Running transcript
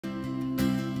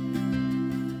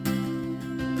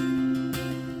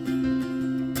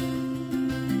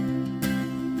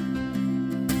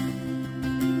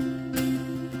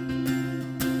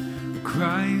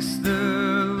Christ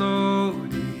the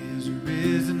Lord is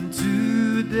risen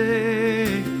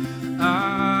today.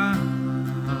 Hallelujah.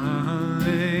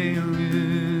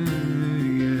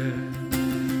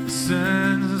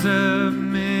 Sons of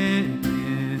men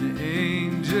and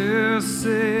angels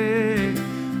say,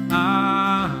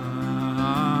 hallelujah.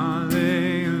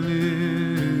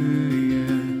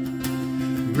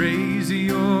 Raise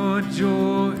your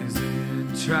joys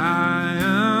and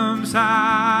triumphs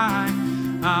high.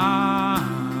 Hallelujah.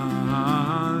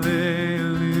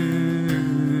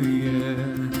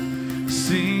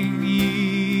 Sing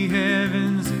ye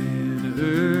heavens and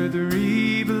earth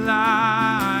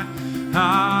reply.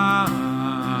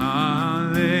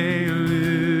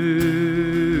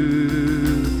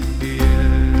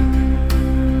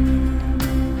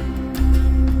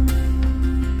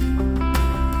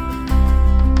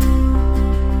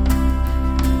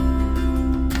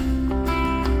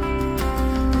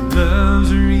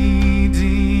 Love's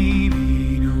redeeming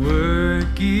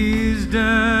work is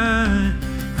done.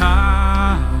 Hallelujah.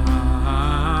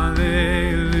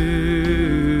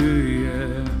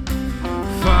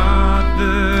 Fought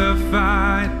the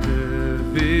fight, the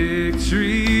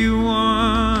victory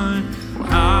won.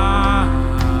 Hallelujah.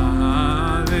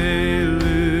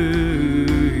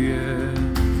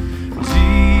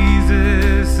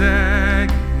 Jesus'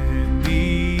 agony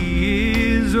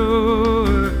is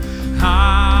o'er.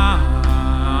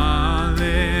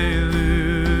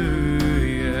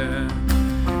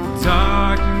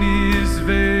 Darkness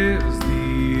veils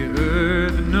the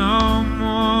earth no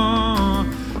more.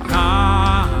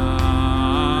 Hallelujah.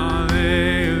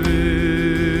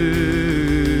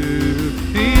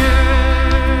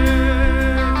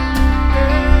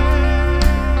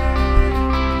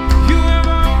 You have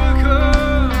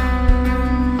overcome.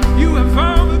 You have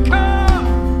overcome.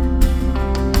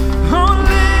 On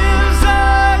lives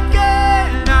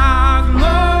again our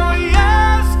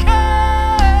glorious King.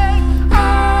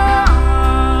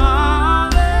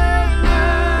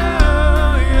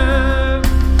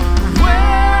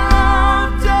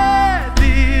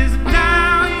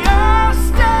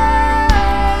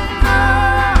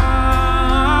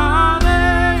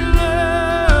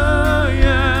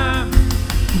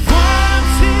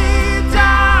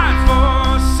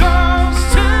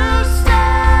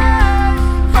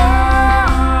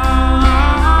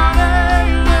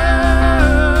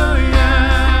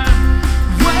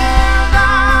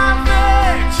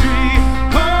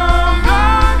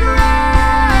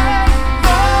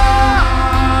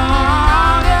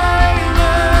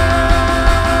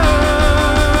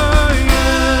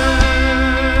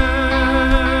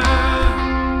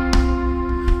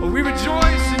 We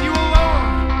rejoice in you, O Lord.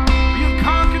 You have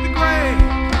conquered the grave.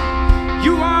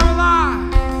 You are alive.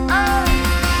 Hey.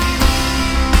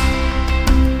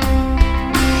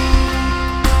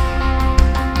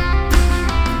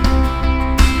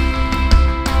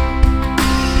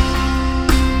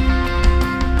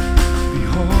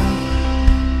 Behold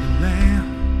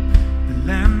the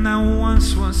Lamb that once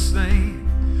was slain.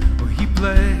 Oh, he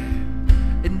bled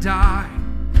and died,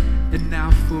 and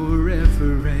now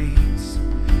forever reigns.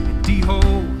 He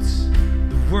holds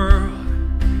the world,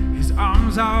 his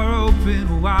arms are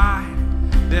open wide,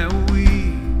 that we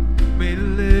may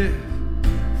live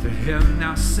for him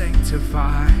now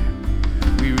sanctified.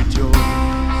 We rejoice.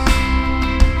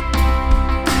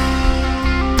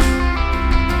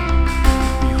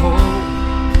 Behold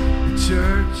the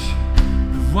church,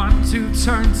 the ones who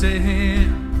turn to him,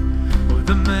 or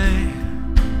the man,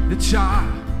 the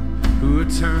child who are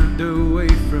turned away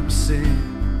from sin.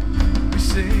 We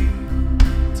sing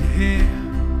to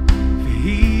him, for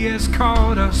he has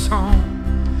called us home,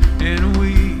 and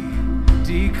we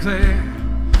declare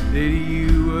that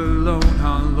you alone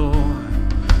are Lord.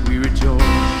 We rejoice.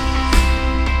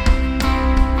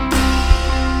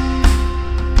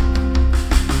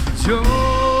 Rejoice,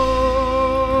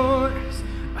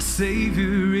 our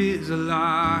Savior is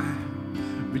alive.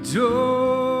 Rejoice,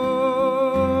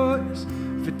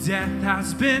 for death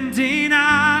has been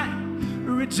denied.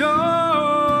 Rejoice,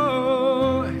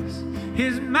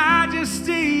 his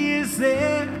majesty is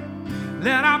there.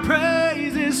 Let our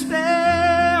praises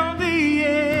fill the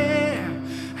air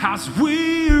as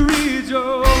we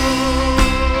rejoice.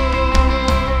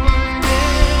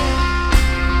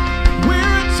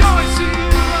 We're rejoicing,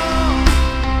 Lord.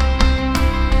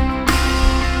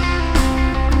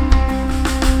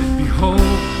 And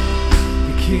behold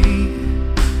the King,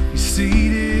 he's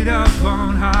seated up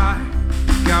on high.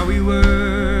 God, we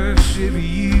worship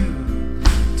you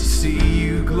to see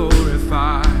you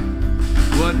glorified.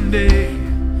 One day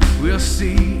we'll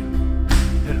see,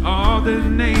 and all the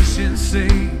nations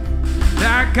sing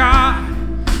that God,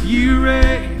 you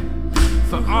reign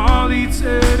for all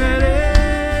eternity.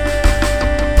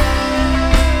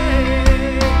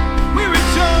 We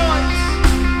rejoice,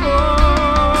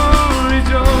 oh,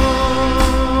 rejoice.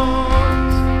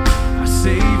 Our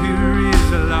Savior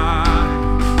is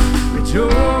alive.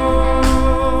 Rejoice,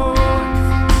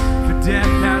 for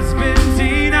death has been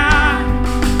denied.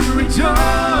 Rejoice,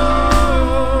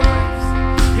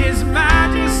 His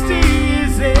majesty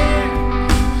is there.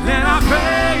 Let our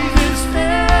praises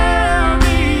fill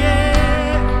the air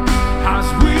as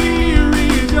we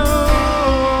rejoice.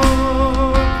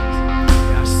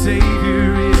 Our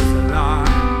Savior is alive.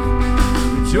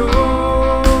 Rejoice,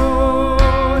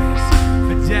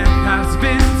 for death has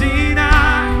been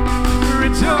denied.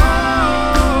 Rejoice,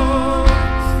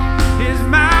 His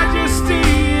majesty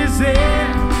is there.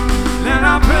 Let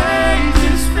our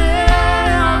praises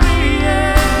fill the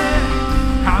air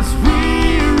as we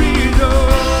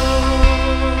rejoice.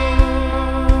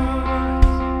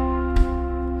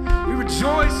 We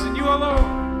rejoice in you, O Lord,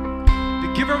 the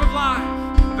giver of life,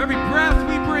 of every breath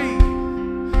we breathe.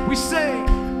 We say,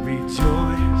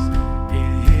 rejoice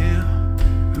in Him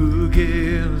who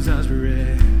gives us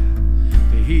breath.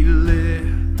 That He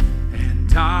lived and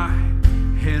died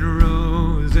and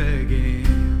rose again.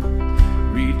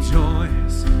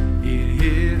 Rejoice in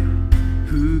Him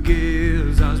who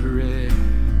gives us breath.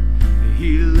 That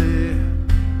He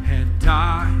lived and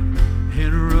died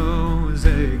and rose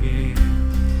again.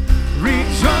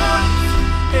 Rejoice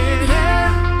in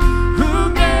Him who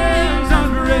gives us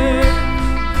breath.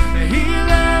 That He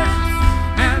lived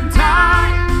and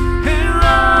died and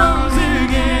rose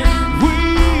again. We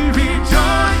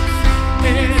rejoice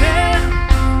in Him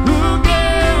who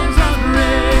gives us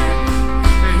breath.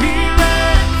 That He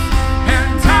lived and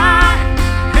died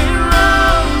and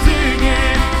rose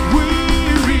again. We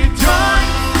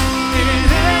rejoice in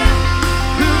Him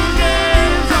who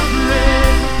gives us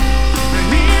breath. That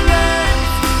He lived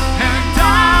and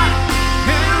died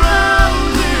and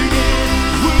rose again.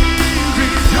 We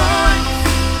rejoice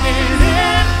in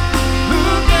Him who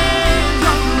gives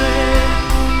us breath.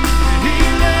 That He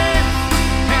lived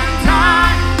and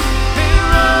died and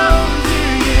rose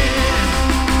again.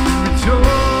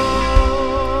 Rejoice,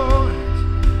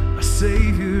 our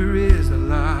Savior is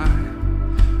alive.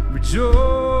 Rejoice,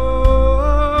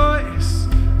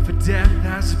 for death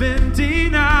has been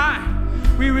denied.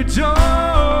 We rejoice,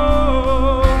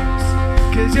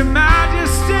 'cause Your